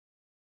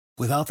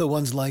Without the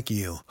ones like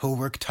you, who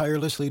work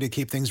tirelessly to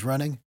keep things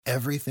running,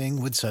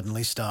 everything would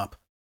suddenly stop.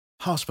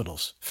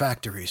 Hospitals,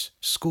 factories,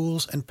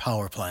 schools, and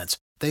power plants,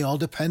 they all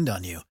depend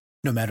on you.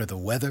 No matter the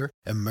weather,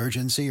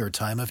 emergency, or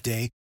time of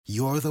day,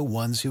 you're the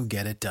ones who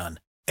get it done.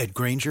 At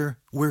Grainger,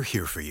 we're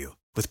here for you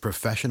with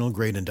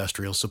professional-grade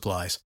industrial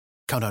supplies.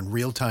 Count on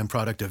real-time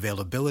product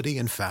availability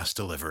and fast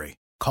delivery.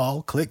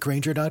 Call, click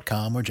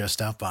Grainger.com, or just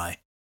stop by.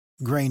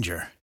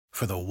 Grainger,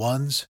 for the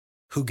ones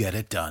who get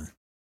it done.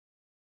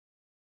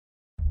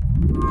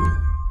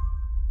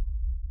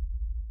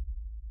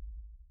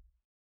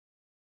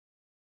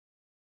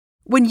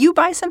 When you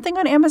buy something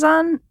on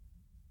Amazon,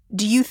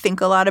 do you think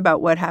a lot about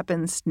what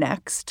happens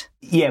next?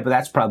 Yeah, but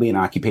that's probably an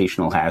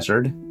occupational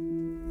hazard.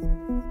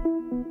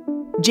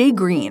 Jay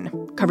Green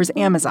covers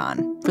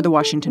Amazon for The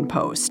Washington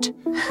Post.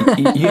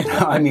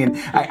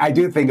 I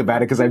do think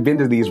about it because I've been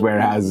to these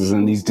warehouses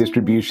and these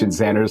distribution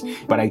centers,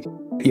 but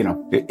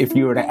if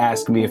you were to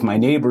ask me if my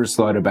neighbors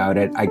thought about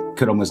it, I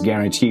could almost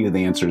guarantee you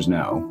the answer is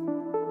no.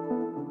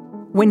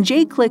 When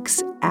Jay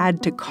clicks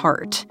add to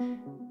cart,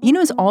 he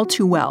knows all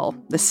too well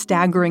the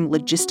staggering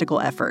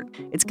logistical effort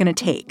it's going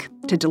to take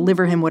to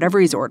deliver him whatever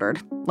he's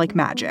ordered, like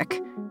magic.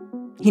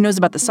 He knows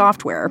about the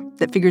software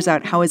that figures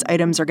out how his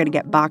items are going to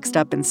get boxed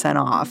up and sent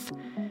off.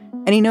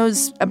 And he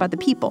knows about the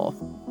people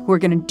who are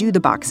going to do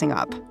the boxing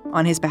up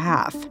on his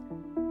behalf.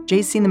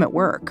 Jay's seen them at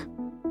work.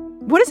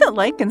 What is it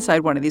like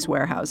inside one of these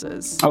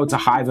warehouses? Oh, it's a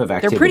hive of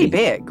activity. They're pretty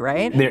big,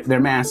 right? They're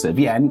massive,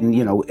 yeah. And,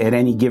 at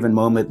any given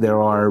moment, there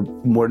are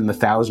more than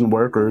 1,000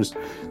 workers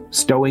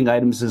stowing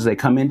items as they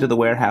come into the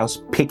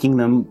warehouse, picking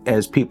them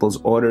as people's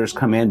orders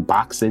come in,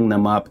 boxing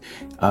them up,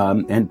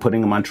 and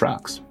putting them on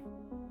trucks.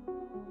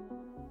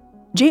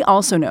 Jay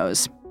also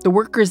knows the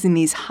workers in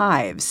these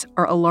hives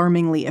are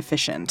alarmingly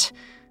efficient.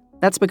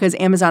 That's because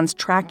Amazon's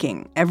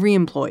tracking every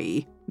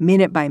employee,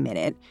 minute by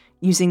minute,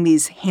 using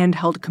these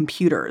handheld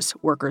computers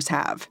workers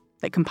have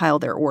that compile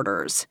their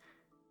orders.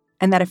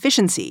 And that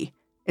efficiency,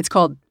 it's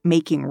called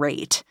making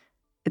rate.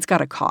 It's got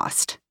a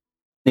cost.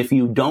 If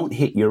you don't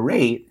hit your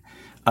rate,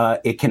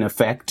 it can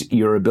affect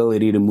your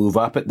ability to move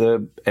up at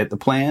the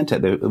plant,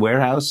 at the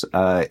warehouse.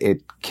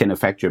 It can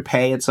affect your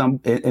pay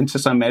into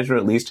some measure,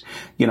 at least,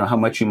 how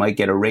much you might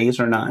get a raise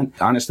or not.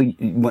 Honestly,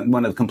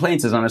 one of the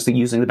complaints is honestly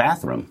using the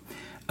bathroom.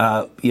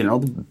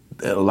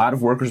 A lot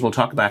of workers will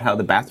talk about how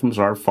the bathrooms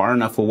are far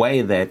enough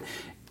away that,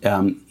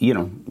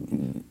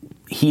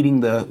 heeding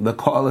the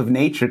call of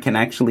nature can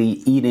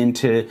actually eat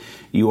into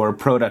your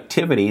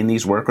productivity, and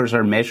these workers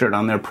are measured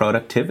on their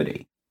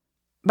productivity.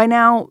 By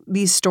now,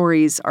 these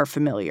stories are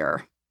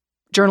familiar.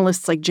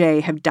 Journalists like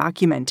Jay have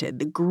documented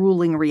the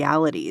grueling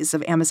realities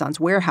of Amazon's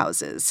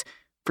warehouses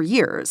for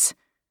years.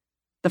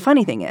 The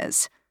funny thing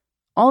is,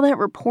 all that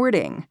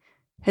reporting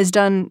has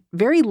done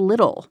very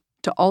little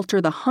to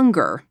alter the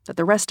hunger that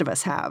the rest of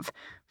us have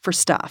for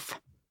stuff.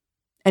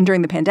 And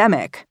during the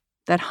pandemic,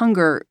 that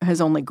hunger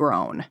has only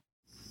grown.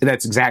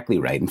 That's exactly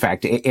right. In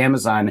fact,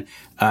 Amazon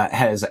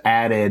has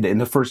added, in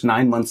the first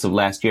 9 months of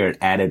last year, it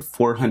added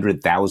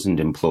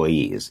 400,000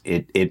 employees.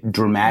 It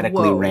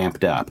dramatically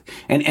ramped up.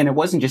 And it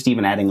wasn't just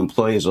even adding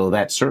employees, although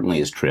that certainly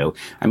is true.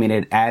 I mean,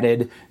 it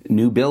added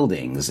new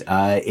buildings.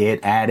 It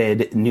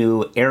added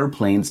new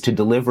airplanes to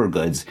deliver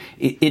goods.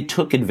 It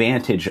took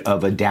advantage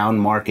of a down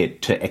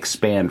market to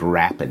expand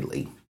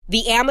rapidly.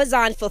 The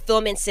Amazon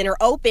Fulfillment Center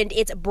opened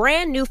its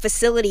brand new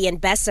facility in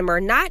Bessemer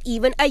not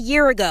even a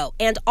year ago,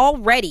 and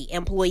already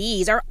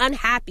employees are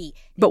unhappy.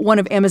 But one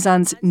of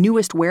Amazon's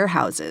newest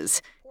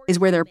warehouses is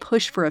where their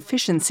push for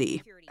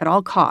efficiency at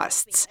all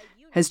costs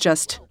has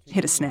just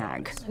hit a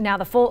snag. Now,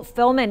 the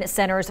fulfillment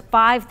center's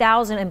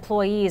 5,000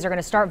 employees are going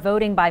to start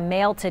voting by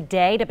mail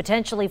today to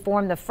potentially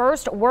form the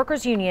first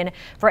workers' union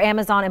for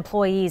Amazon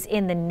employees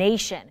in the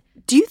nation.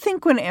 Do you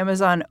think when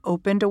Amazon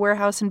opened a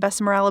warehouse in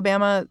Bessemer,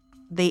 Alabama,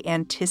 they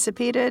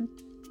anticipated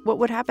what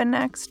would happen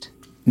next?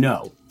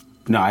 No,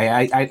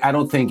 I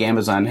don't think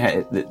Amazon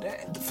had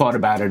thought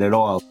about it at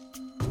all.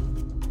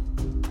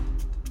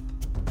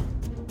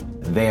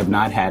 They have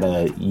not had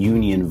a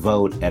union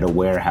vote at a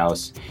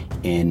warehouse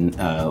in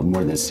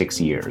more than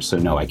 6 years. So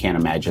no, I can't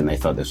imagine they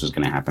thought this was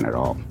going to happen at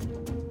all.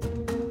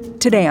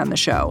 Today on the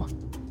show,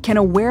 can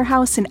a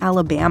warehouse in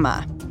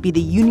Alabama be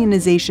the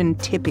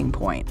unionization tipping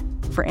point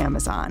for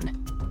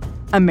Amazon?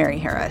 I'm Mary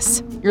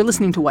Harris. You're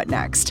listening to What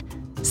Next?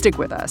 Stick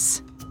with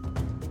us.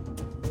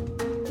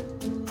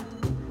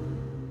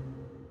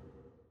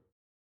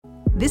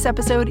 This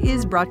episode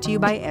is brought to you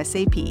by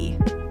SAP.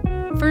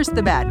 First,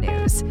 the bad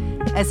news.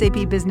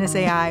 SAP Business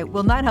AI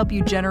will not help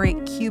you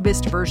generate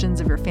cubist versions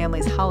of your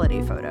family's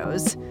holiday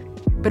photos,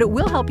 but it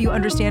will help you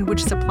understand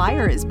which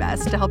supplier is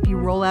best to help you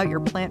roll out your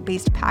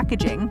plant-based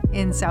packaging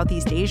in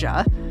Southeast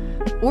Asia,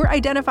 or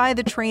identify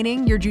the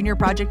training your junior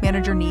project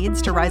manager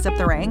needs to rise up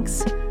the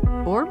ranks,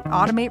 or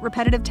automate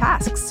repetitive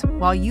tasks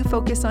while you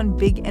focus on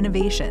big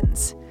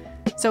innovations.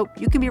 So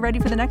you can be ready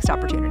for the next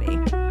opportunity.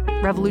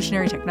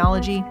 Revolutionary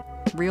technology,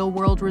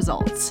 real-world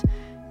results.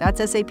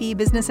 That's SAP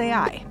Business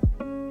AI.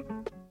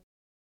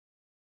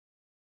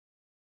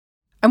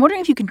 I'm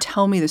wondering if you can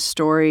tell me the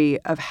story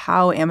of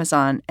how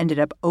Amazon ended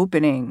up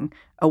opening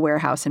a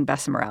warehouse in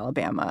Bessemer,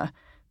 Alabama,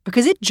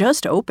 because it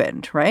just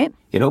opened, right?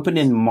 It opened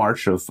in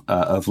March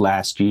of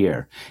last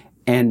year.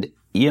 And,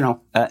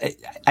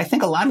 I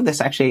think a lot of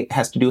this actually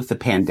has to do with the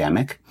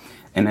pandemic.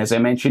 And as I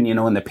mentioned,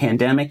 when the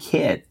pandemic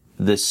hit,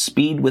 the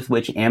speed with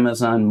which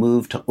Amazon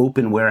moved to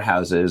open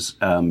warehouses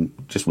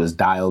just was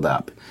dialed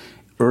up.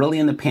 Early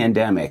in the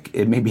pandemic,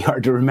 it may be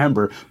hard to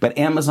remember, but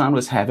Amazon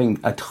was having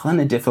a ton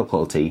of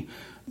difficulty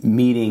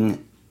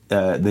meeting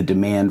the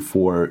demand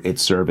for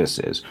its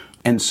services.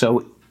 And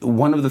so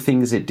one of the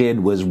things it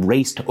did was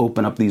race to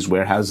open up these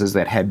warehouses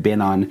that had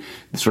been on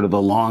sort of a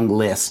long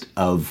list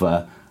of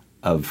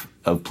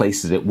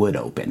places it would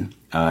open.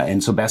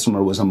 And so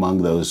Bessemer was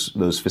among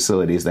those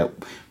facilities that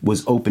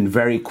was opened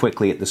very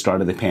quickly at the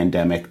start of the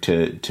pandemic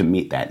to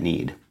meet that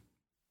need.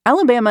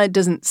 Alabama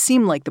doesn't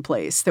seem like the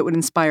place that would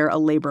inspire a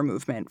labor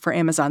movement for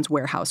Amazon's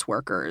warehouse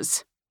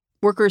workers.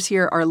 Workers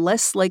here are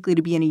less likely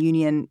to be in a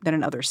union than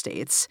in other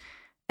states.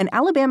 And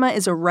Alabama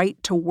is a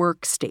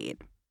right-to-work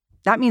state.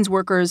 That means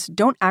workers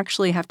don't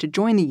actually have to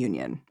join the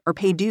union or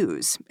pay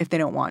dues if they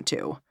don't want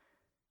to.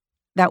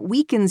 That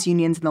weakens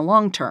unions in the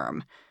long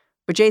term.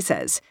 But Jay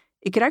says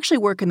it could actually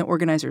work in the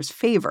organizers'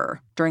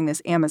 favor during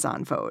this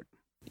Amazon vote.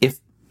 If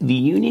the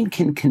union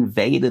can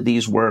convey to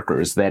these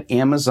workers that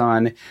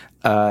Amazon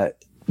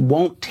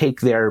won't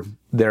take their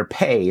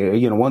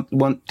pay,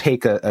 won't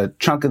take a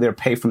chunk of their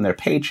pay from their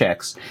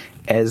paychecks,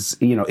 as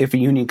if a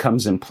union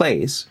comes in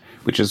place,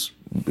 which is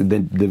the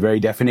very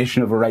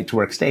definition of a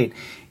right-to-work state,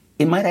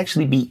 it might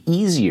actually be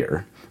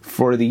easier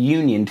for the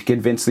union to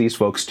convince these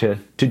folks to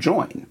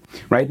join,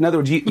 right? In other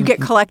words, you get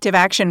collective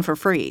action for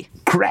free.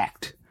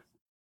 Correct.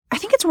 I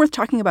think it's worth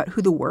talking about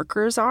who the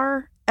workers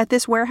are at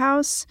this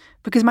warehouse,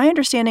 because my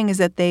understanding is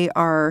that they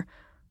are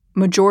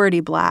majority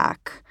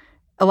Black.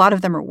 A lot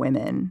of them are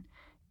women.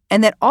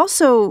 And that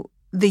also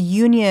the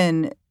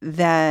union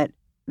that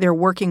they're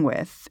working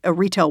with, a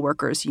retail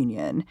workers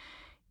union,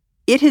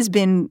 it has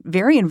been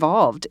very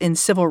involved in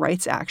civil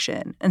rights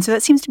action. And so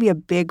that seems to be a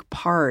big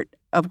part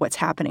of what's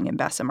happening in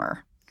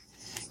Bessemer.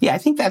 Yeah, I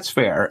think that's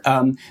fair.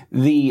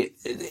 The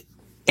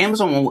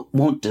Amazon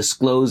won't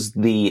disclose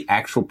the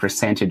actual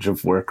percentage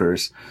of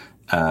workers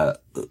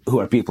who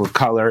are people of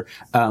color,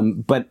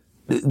 but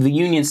the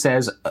union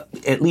says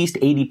at least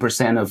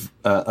 80%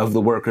 of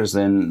the workers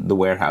in the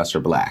warehouse are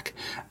Black.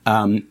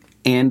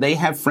 And they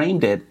have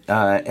framed it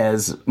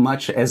as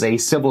much as a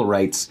civil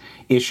rights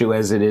issue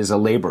as it is a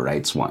labor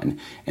rights one.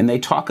 And they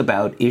talk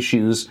about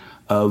issues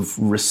of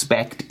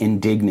respect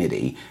and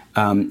dignity.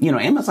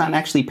 Amazon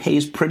actually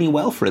pays pretty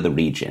well for the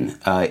region.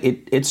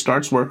 It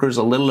starts workers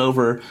a little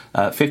over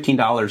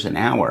 $15 an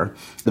hour.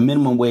 The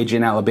minimum wage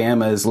in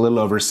Alabama is a little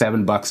over $7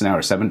 an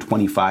hour,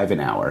 $7.25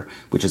 an hour,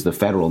 which is the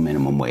federal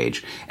minimum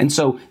wage. And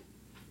so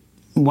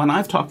when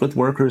I've talked with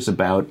workers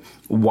about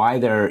why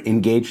they're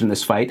engaged in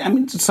this fight, I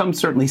mean, some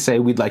certainly say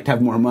we'd like to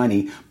have more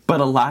money,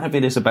 but a lot of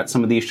it is about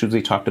some of the issues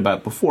we talked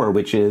about before,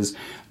 which is,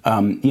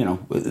 the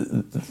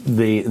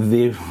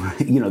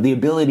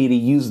ability to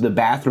use the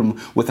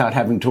bathroom without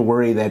having to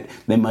worry that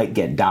they might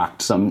get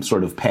docked some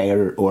sort of pay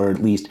or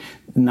at least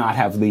not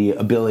have the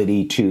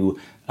ability to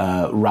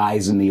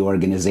rise in the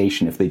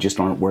organization if they just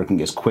aren't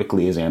working as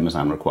quickly as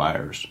Amazon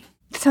requires.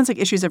 It sounds like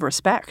issues of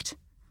respect.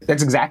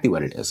 That's exactly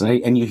what it is.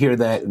 And you hear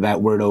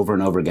that word over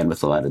and over again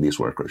with a lot of these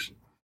workers.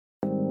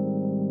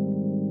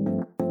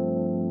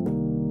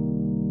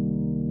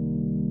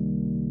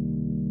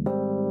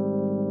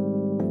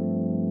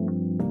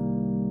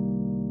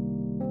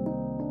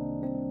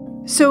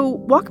 So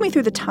walk me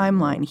through the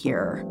timeline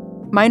here.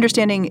 My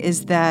understanding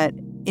is that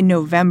in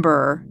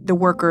November, the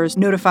workers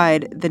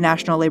notified the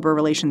National Labor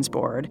Relations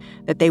Board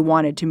that they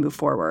wanted to move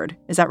forward.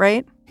 Is that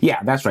right?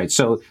 Yeah, that's right.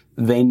 So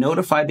they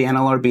notified the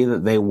NLRB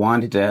that they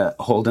wanted to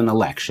hold an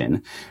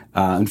election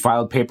and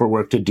filed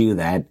paperwork to do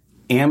that.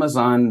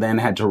 Amazon then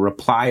had to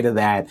reply to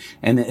that.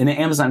 And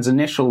Amazon's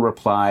initial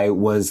reply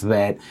was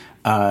that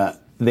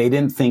they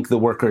didn't think the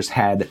workers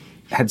had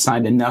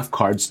signed enough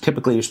cards.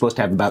 Typically, you're supposed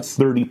to have about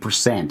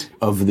 30%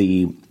 of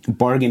the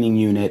bargaining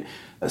unit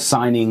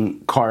signing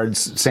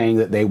cards saying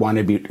that they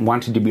wanted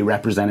to be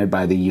represented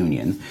by the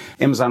union.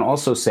 Amazon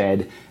also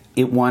said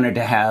it wanted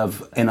to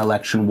have an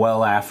election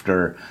well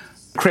after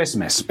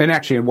Christmas. And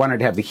actually, it wanted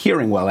to have the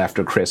hearing well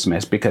after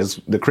Christmas because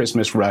the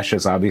Christmas rush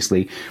is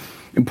obviously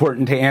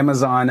important to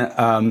Amazon.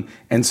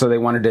 And so they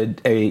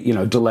wanted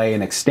to delay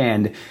and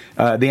extend.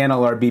 The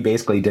NLRB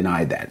basically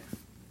denied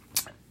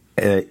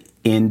that.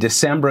 In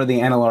December, the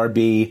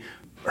NLRB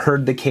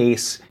heard the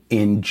case.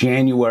 In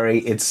January,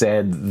 it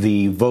said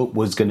the vote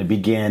was going to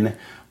begin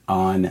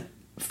on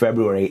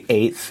February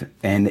 8th,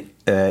 and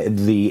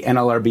the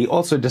NLRB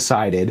also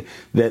decided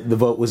that the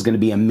vote was going to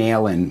be a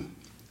mail-in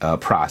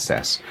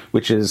process,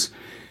 which is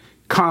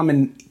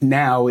common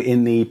now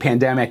in the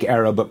pandemic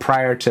era, but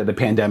prior to the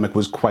pandemic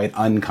was quite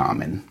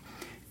uncommon.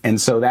 And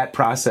so that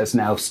process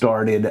now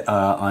started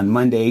on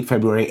Monday,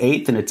 February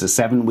 8th, and it's a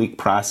 7-week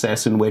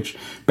process in which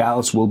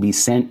ballots will be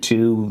sent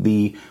to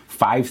the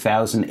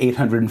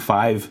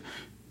 5,805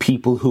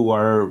 people who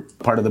are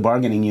part of the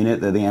bargaining unit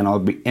that the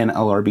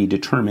NLRB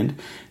determined,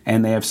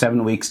 and they have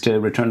 7 weeks to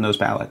return those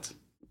ballots.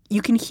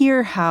 You can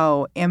hear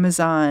how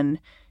Amazon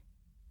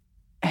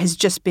has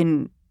just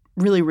been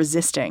really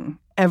resisting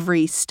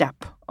every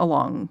step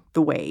along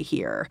the way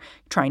here,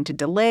 trying to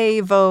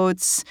delay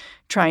votes,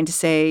 trying to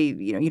say,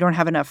 you don't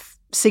have enough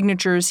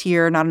signatures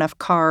here, not enough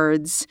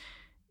cards.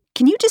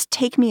 Can you just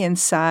take me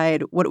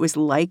inside what it was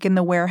like in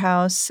the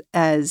warehouse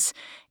as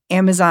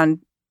Amazon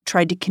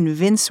tried to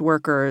convince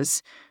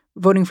workers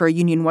voting for a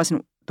union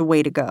wasn't the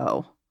way to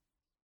go?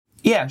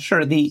 Yeah, sure.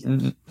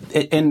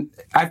 And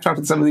I've talked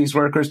to some of these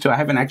workers, too. I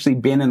haven't actually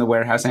been in the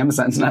warehouse.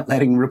 Amazon's not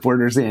letting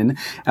reporters in,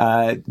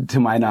 to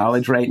my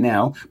knowledge, right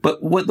now.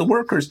 But what the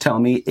workers tell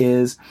me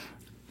is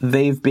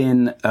they've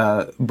been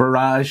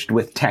barraged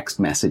with text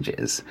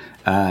messages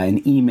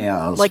and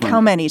emails. Like how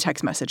many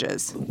text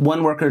messages?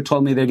 One worker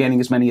told me they're getting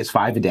as many as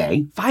 5 a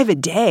day. 5 a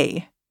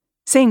day?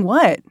 Saying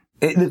what?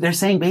 They're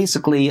saying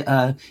basically,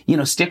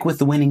 stick with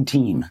the winning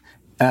team.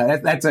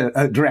 That's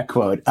a direct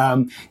quote.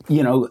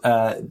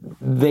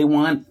 They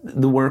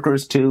want the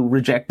workers to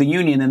reject the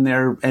union,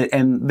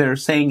 and they're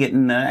saying it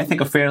in, I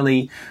think, a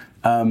fairly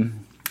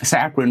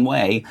saccharine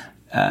way.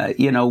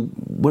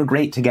 We're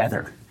great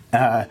together.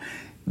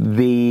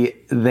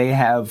 They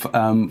have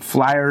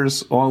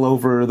flyers all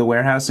over the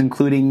warehouse,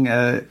 including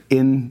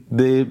in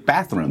the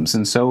bathrooms.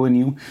 And so when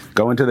you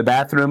go into the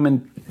bathroom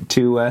and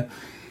to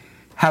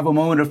have a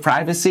moment of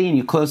privacy and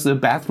you close the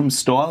bathroom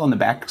stall, on the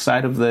back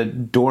side of the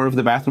door of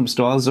the bathroom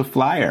stall is a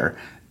flyer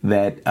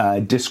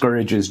that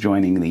discourages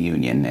joining the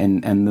union,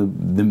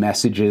 and the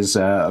messages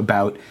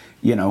about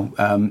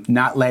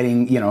not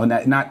letting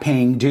not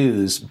paying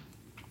dues,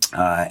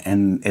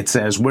 and it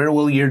says, "Where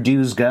will your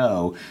dues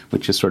go?"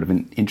 which is sort of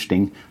an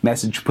interesting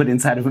message put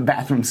inside of a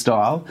bathroom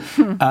stall.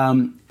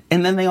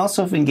 And then they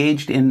also have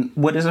engaged in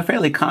what is a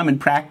fairly common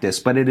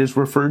practice, but it is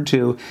referred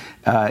to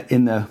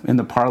in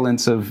the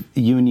parlance of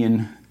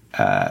union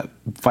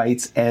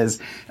fights as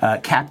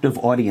captive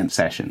audience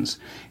sessions.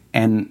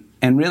 And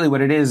really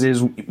what it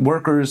is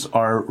workers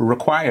are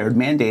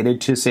mandated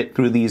to sit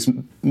through these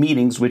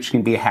meetings, which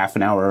can be a half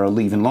an hour or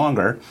even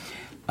longer,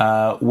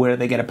 where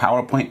they get a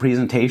PowerPoint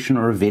presentation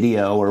or a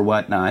video or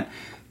whatnot,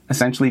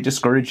 essentially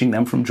discouraging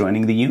them from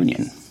joining the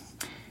union.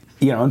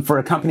 And for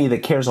a company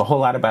that cares a whole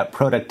lot about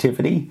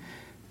productivity,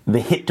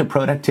 the hit to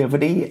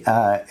productivity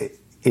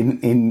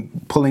in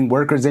pulling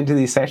workers into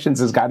these sessions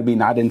has got to be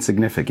not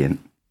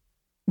insignificant.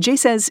 Jay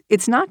says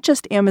it's not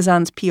just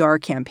Amazon's PR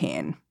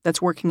campaign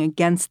that's working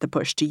against the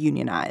push to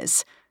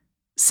unionize.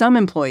 Some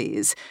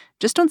employees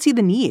just don't see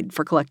the need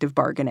for collective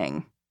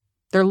bargaining.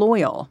 They're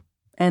loyal,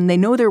 and they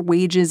know their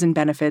wages and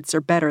benefits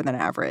are better than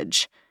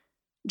average.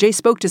 Jay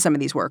spoke to some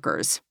of these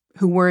workers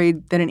who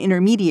worried that an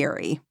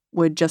intermediary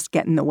would just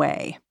get in the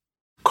way.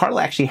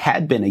 Carla actually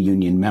had been a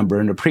union member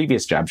in a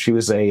previous job. She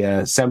was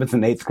a 7th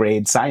and 8th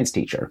grade science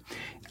teacher,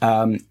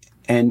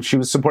 and she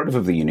was supportive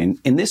of the union.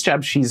 In this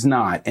job, she's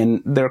not,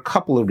 and there are a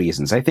couple of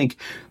reasons. I think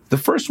the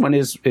first one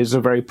is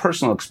a very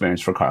personal experience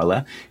for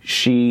Carla.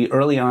 She,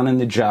 early on in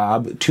the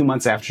job, 2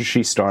 months after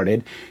she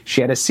started,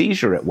 she had a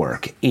seizure at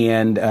work,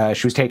 and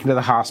she was taken to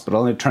the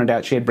hospital, and it turned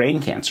out she had brain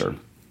cancer.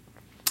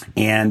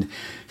 And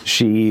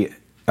she,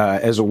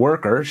 as a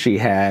worker, she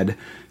had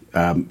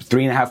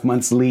 3.5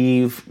 months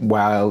leave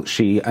while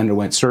she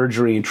underwent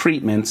surgery and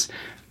treatments,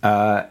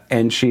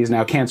 and she's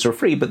now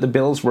cancer-free, but the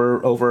bills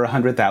were over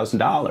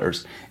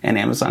 $100,000, and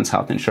Amazon's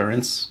health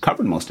insurance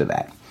covered most of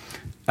that.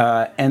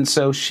 And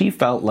so she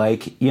felt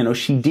like,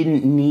 she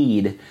didn't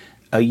need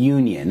a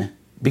union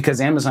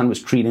because Amazon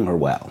was treating her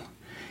well.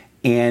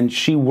 And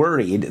she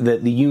worried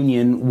that the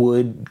union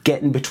would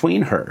get in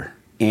between her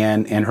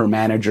and her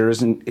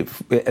managers, and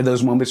at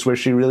those moments where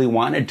she really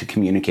wanted to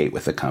communicate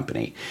with the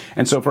company.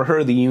 And so for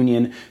her, the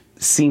union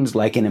seems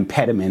like an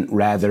impediment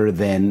rather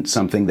than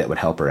something that would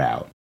help her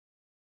out.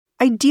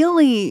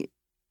 Ideally,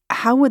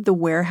 how would the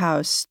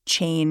warehouse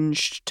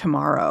change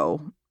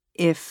tomorrow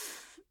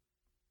if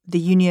the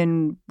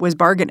union was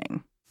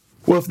bargaining?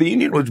 Well, if the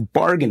union was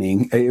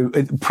bargaining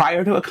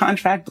prior to a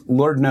contract,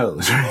 Lord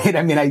knows, right?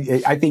 I mean,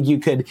 I think you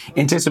could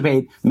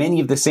anticipate many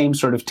of the same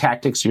sort of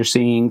tactics you're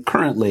seeing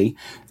currently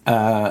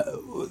to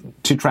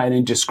try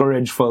to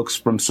discourage folks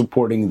from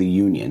supporting the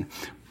union.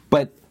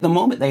 But the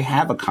moment they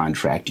have a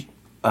contract,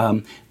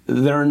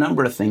 there are a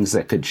number of things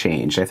that could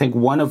change. I think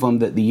one of them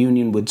that the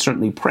union would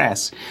certainly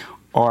press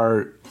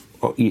are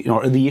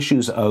the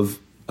issues of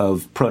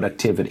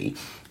productivity.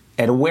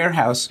 At a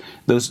warehouse,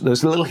 those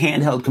little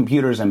handheld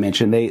computers I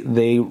mentioned,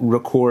 they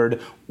record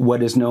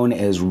what is known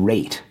as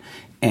rate.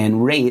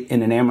 And rate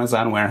in an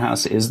Amazon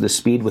warehouse is the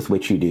speed with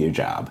which you do your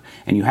job.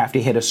 And you have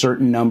to hit a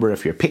certain number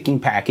if you're picking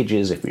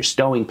packages, if you're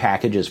stowing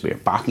packages, if you're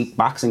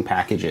boxing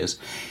packages.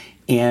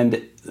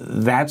 And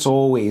that's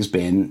always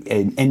been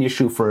an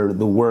issue for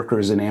the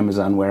workers in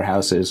Amazon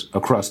warehouses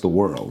across the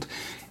world.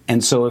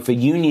 And so if a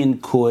union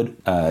could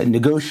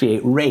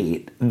negotiate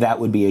rate, that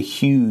would be a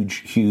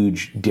huge,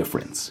 huge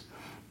difference.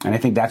 And I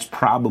think that's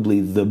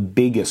probably the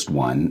biggest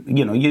one.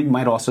 You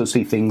might also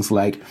see things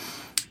like,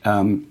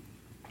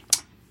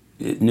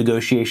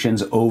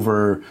 negotiations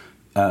over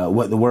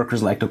what the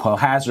workers like to call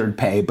hazard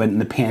pay, but in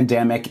the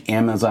pandemic,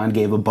 Amazon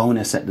gave a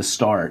bonus at the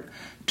start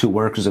to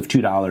workers of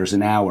 $2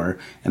 an hour,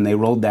 and they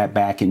rolled that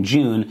back in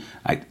June.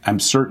 I'm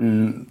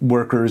certain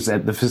workers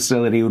at the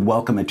facility would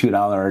welcome a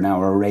 $2 an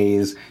hour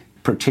raise,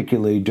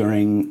 particularly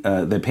during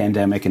the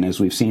pandemic. And as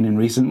we've seen in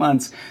recent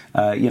months,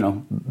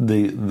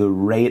 the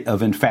rate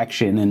of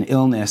infection and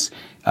illness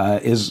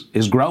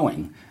is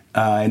growing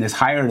and is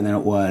higher than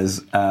it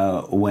was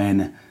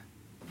when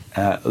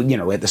at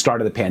the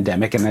start of the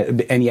pandemic,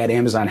 and yet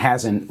Amazon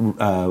hasn't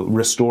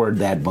restored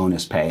that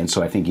bonus pay. And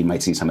so I think you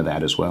might see some of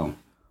that as well.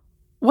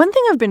 One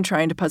thing I've been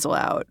trying to puzzle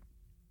out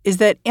is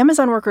that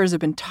Amazon workers have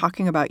been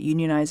talking about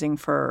unionizing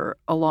for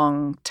a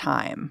long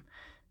time.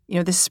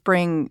 This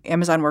spring,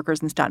 Amazon workers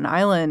in Staten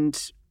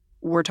Island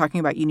were talking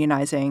about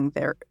unionizing.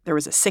 There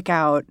was a sick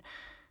out,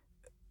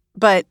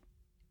 but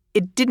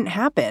it didn't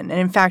happen.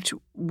 And in fact,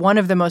 one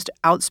of the most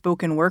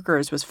outspoken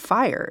workers was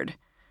fired.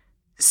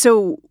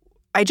 So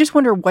I just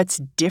wonder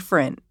what's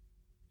different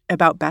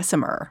about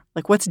Bessemer.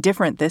 Like, what's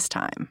different this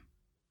time?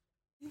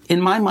 In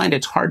my mind,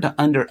 it's hard to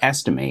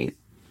underestimate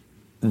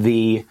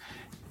the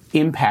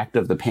impact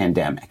of the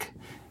pandemic.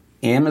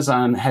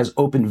 Amazon has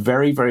opened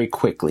very, very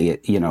quickly,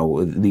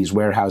 these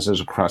warehouses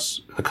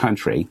across the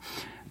country.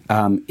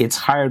 It's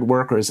hired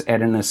workers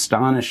at an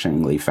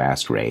astonishingly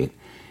fast rate.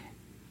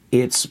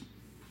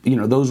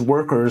 Those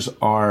workers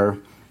are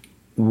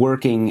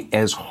working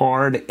as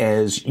hard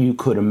as you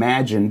could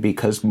imagine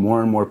because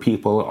more and more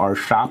people are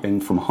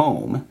shopping from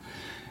home.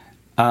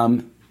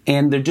 And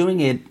they're doing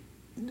it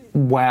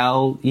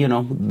while,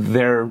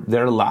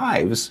 their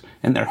lives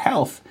and their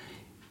health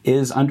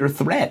is under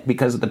threat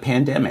because of the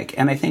pandemic.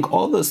 And I think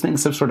all those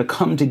things have sort of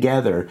come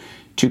together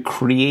to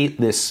create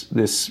this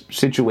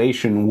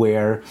situation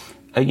where,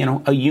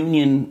 a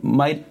union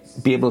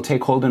might be able to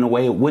take hold in a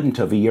way it wouldn't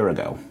have a year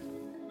ago.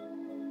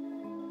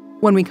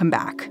 When we come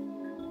back,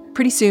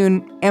 pretty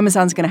soon,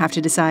 Amazon's going to have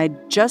to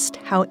decide just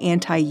how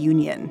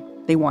anti-union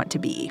they want to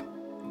be.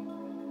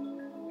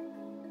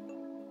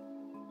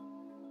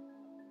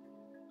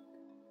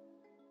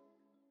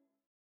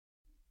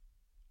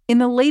 In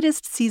the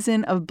latest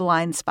season of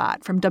Blind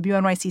Spot from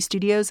WNYC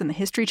Studios and the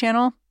History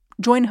Channel,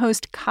 join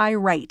host Kai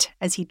Wright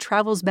as he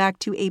travels back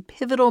to a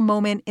pivotal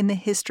moment in the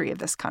history of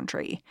this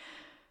country.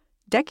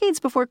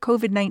 Decades before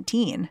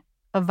COVID-19,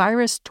 a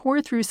virus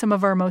tore through some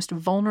of our most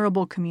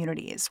vulnerable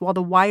communities while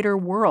the wider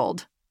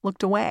world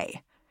looked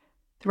away.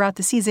 Throughout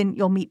the season,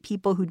 you'll meet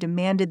people who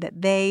demanded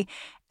that they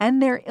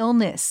and their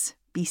illness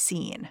be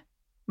seen.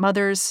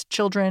 Mothers,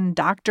 children,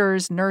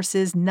 doctors,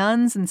 nurses,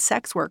 nuns, and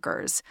sex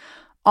workers,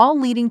 all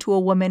leading to a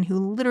woman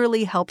who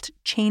literally helped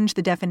change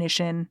the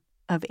definition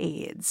of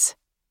AIDS.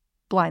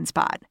 Blind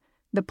Spot,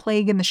 The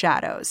Plague in the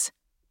Shadows.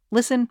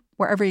 Listen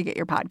wherever you get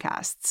your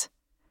podcasts.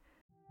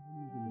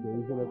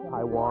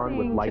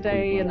 Taiwan with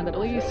today in the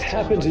Middle East. What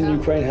happens in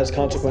Ukraine has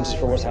consequences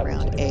for what's happening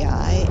around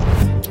AI.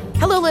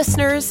 Hello,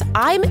 listeners.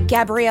 I'm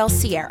Gabrielle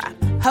Sierra,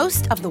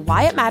 host of the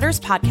Why It Matters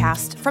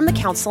podcast from the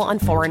Council on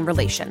Foreign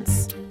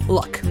Relations.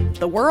 Look,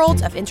 the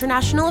world of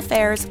international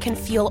affairs can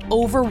feel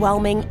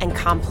overwhelming and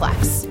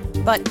complex,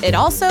 but it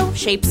also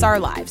shapes our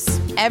lives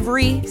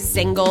every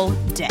single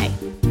day.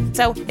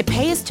 So it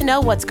pays to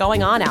know what's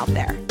going on out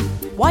there.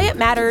 Why It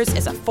Matters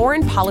is a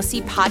foreign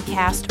policy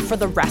podcast for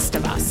the rest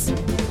of us.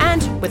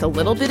 And with a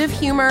little bit of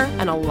humor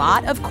and a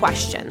lot of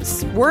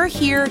questions, we're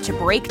here to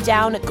break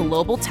down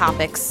global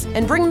topics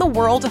and bring the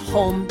world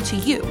home to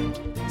you.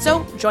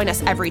 So join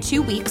us every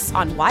 2 weeks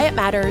on Why It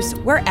Matters,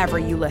 wherever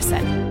you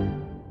listen.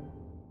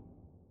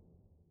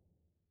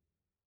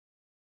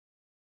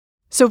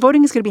 So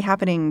voting is going to be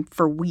happening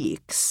for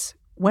weeks.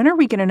 When are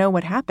we going to know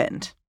what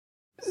happened?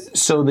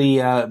 So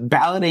the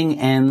balloting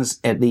ends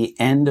at the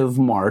end of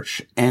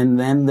March, and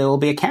then there will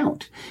be a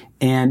count.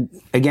 And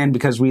again,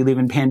 because we live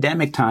in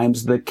pandemic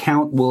times, the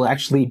count will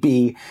actually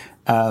be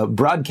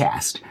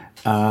broadcast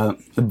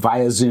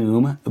via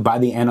Zoom by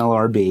the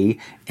NLRB,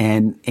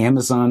 and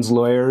Amazon's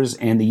lawyers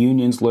and the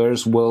union's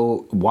lawyers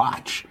will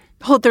watch.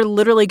 Oh, they're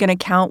literally going to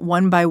count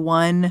one by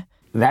one?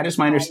 That is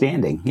my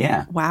understanding,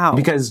 yeah. Wow.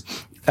 Because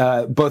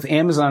both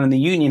Amazon and the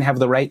union have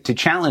the right to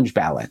challenge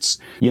ballots.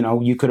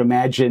 You could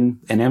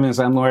imagine an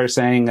Amazon lawyer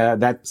saying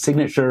that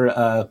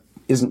signature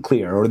isn't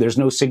clear, or there's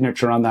no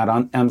signature on that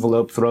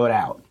envelope, throw it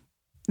out.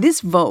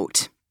 This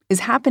vote is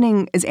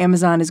happening as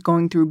Amazon is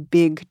going through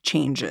big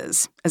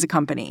changes as a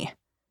company.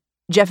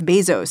 Jeff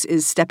Bezos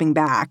is stepping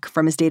back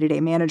from his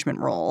day-to-day management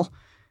role.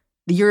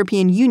 The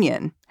European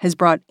Union has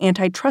brought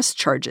antitrust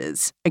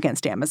charges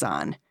against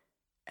Amazon,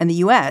 and the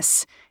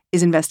U.S.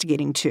 is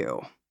investigating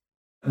too.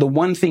 The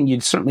one thing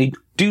you'd certainly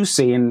do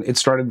see, and it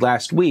started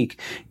last week,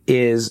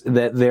 is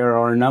that there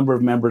are a number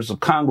of members of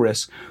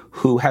Congress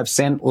who have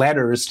sent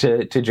letters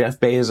to Jeff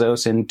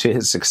Bezos and to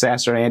his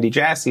successor, Andy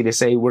Jassy, to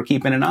say, we're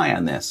keeping an eye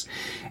on this.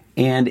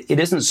 And it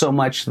isn't so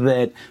much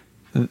that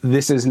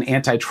this is an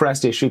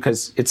antitrust issue,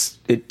 because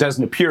it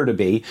doesn't appear to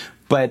be,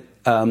 but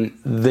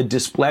the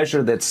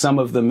displeasure that some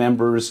of the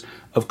members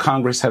of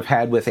Congress have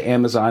had with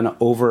Amazon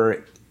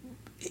over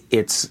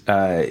its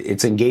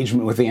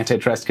engagement with the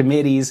antitrust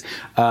committees,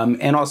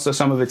 and also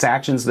some of its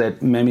actions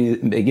that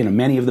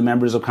many of the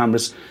members of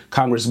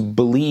Congress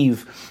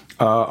believe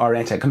are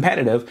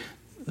anti-competitive.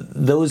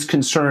 Those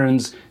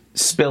concerns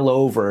spill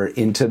over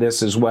into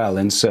this as well,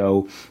 and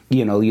so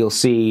you'll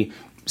see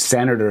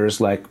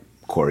senators like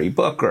Cory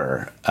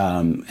Booker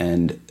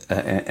and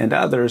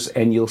others,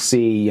 and you'll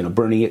see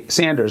Bernie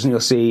Sanders, and you'll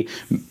see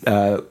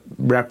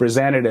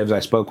representatives. I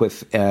spoke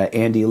with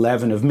Andy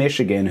Levin of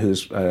Michigan,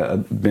 who's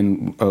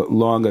been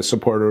long a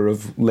supporter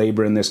of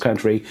labor in this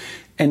country,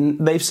 and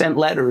they've sent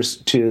letters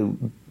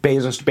to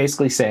Bezos to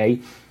basically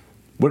say,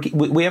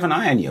 we have an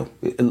eye on you.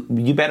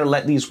 You better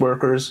let these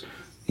workers,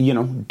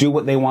 do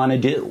what they want to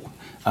do.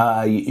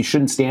 You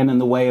shouldn't stand in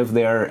the way of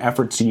their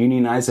efforts to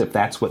unionize if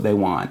that's what they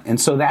want. And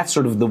so that's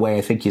sort of the way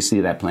I think you see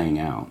that playing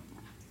out.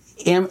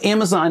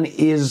 Amazon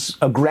is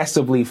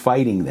aggressively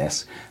fighting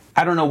this.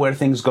 I don't know where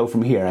things go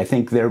from here. I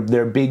think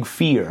their big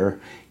fear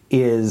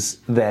is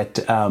that,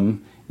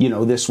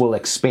 this will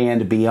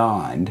expand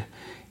beyond.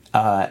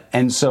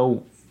 And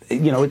so,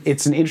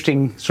 it's an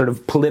interesting sort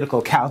of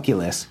political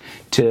calculus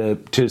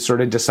to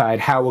sort of decide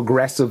how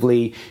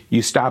aggressively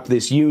you stop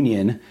this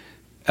union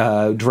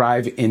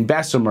drive in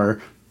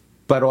Bessemer,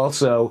 but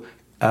also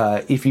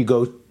if you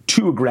go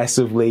too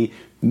aggressively,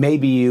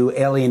 maybe you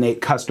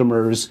alienate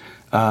customers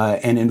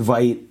and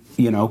invite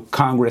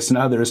Congress and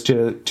others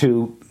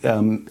to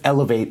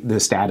elevate the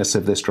status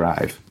of this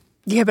drive.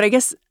 Yeah, but I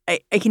guess I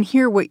can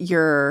hear what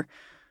you're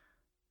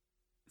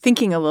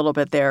thinking a little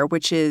bit there,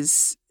 which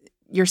is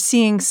you're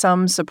seeing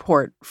some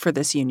support for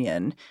this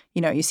union.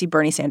 You see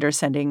Bernie Sanders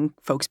sending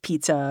folks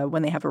pizza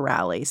when they have a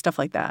rally, stuff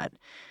like that.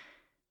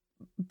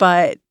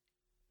 But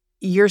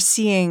you're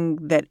seeing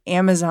that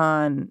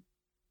Amazon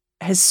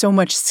has so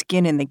much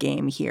skin in the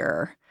game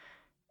here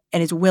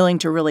and is willing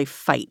to really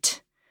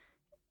fight.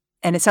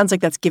 And it sounds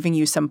like that's giving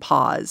you some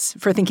pause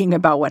for thinking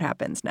about what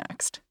happens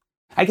next.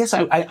 I guess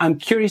I'm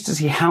curious to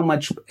see how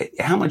much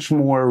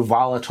more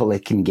volatile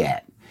it can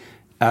get.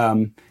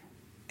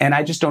 And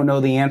I just don't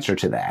know the answer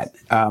to that.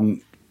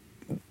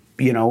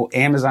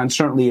 Amazon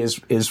certainly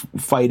is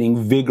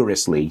fighting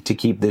vigorously to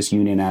keep this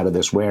union out of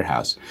this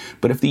warehouse.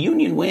 But if the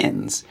union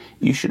wins,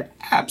 you should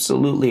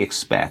absolutely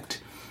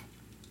expect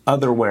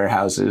other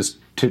warehouses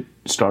to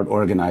start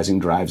organizing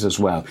drives as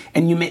well.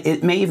 And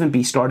it may even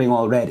be starting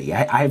already.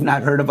 I have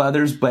not heard of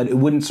others, but it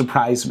wouldn't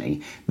surprise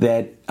me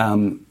that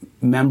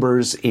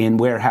members in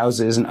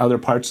warehouses in other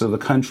parts of the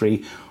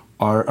country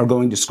are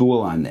going to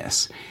school on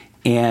this.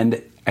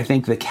 And I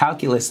think the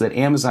calculus that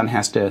Amazon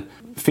has to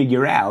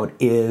figure out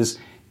is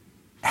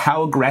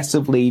how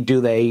aggressively do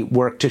they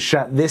work to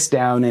shut this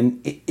down? And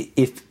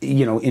if,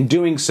 in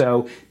doing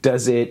so,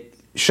 does it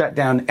shut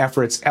down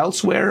efforts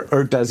elsewhere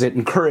or does it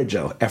encourage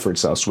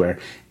efforts elsewhere?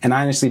 And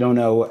I honestly don't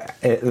know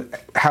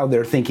how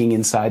they're thinking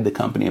inside the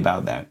company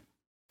about that.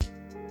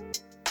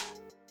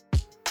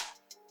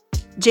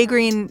 Jay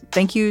Green,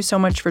 thank you so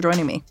much for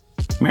joining me.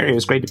 Mary, it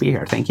was great to be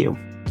here. Thank you.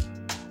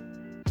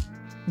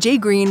 Jay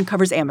Green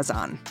covers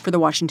Amazon for The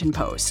Washington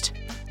Post.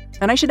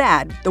 And I should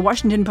add, The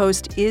Washington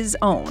Post is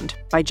owned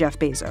by Jeff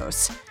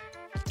Bezos.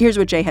 Here's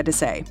what Jay had to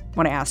say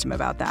when I asked him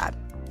about that.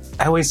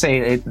 I always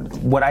say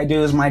what I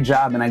do is my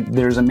job, and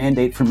there's a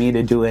mandate for me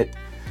to do it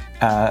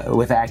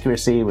with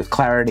accuracy, with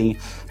clarity.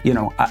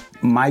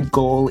 My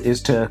goal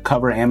is to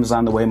cover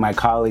Amazon the way my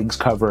colleagues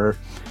cover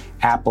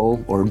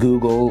Apple or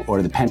Google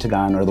or the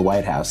Pentagon or the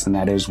White House, and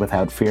that is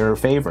without fear or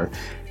favor.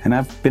 And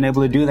I've been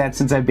able to do that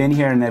since I've been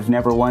here, and I've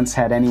never once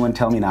had anyone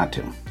tell me not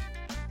to.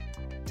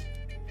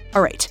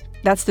 All right,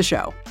 that's the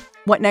show.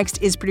 What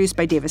Next is produced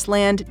by Davis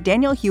Land,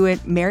 Daniel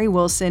Hewitt, Mary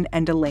Wilson,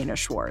 and Elena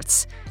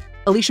Schwartz.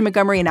 Alicia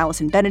Montgomery and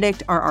Allison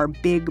Benedict are our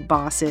big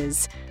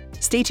bosses.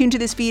 Stay tuned to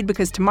this feed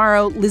because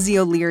tomorrow, Lizzie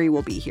O'Leary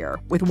will be here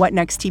with What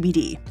Next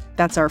TBD.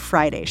 That's our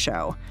Friday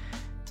show.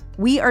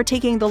 We are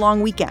taking the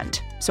long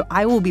weekend, so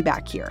I will be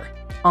back here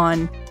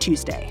on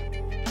Tuesday.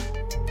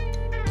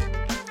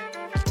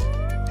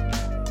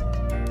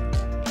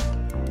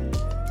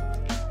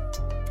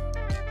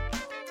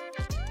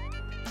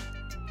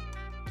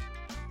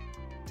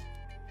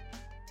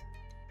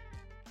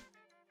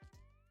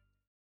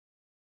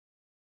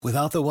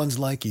 Without the ones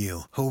like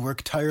you, who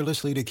work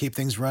tirelessly to keep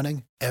things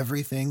running,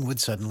 everything would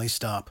suddenly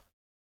stop.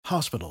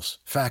 Hospitals,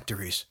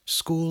 factories,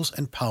 schools,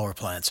 and power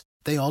plants,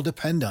 they all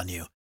depend on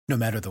you. No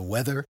matter the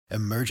weather,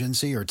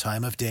 emergency, or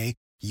time of day,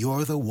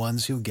 you're the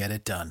ones who get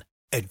it done.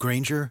 At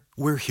Grainger,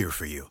 we're here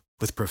for you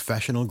with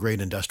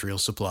professional-grade industrial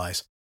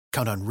supplies.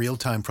 Count on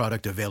real-time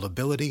product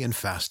availability and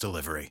fast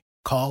delivery.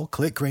 Call,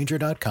 click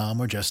Grainger.com,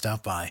 or just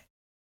stop by.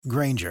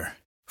 Grainger,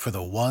 for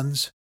the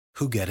ones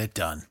who get it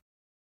done.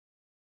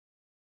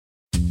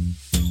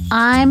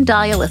 I'm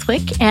Dahlia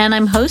Lithwick, and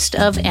I'm host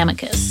of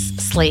Amicus,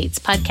 Slate's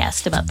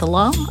podcast about the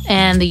law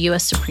and the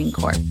U.S. Supreme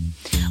Court.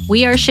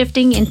 We are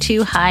shifting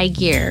into high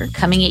gear,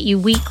 coming at you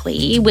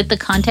weekly with the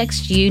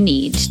context you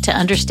need to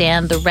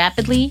understand the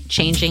rapidly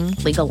changing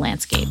legal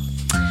landscape.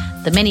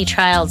 The many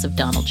trials of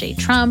Donald J.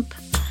 Trump,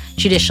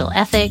 judicial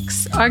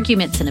ethics,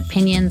 arguments and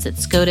opinions at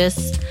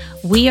SCOTUS.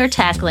 We are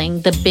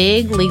tackling the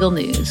big legal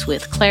news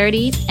with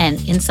clarity and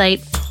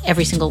insight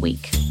every single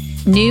week.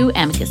 New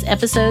Amicus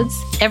episodes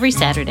every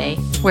Saturday,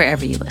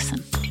 wherever you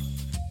listen.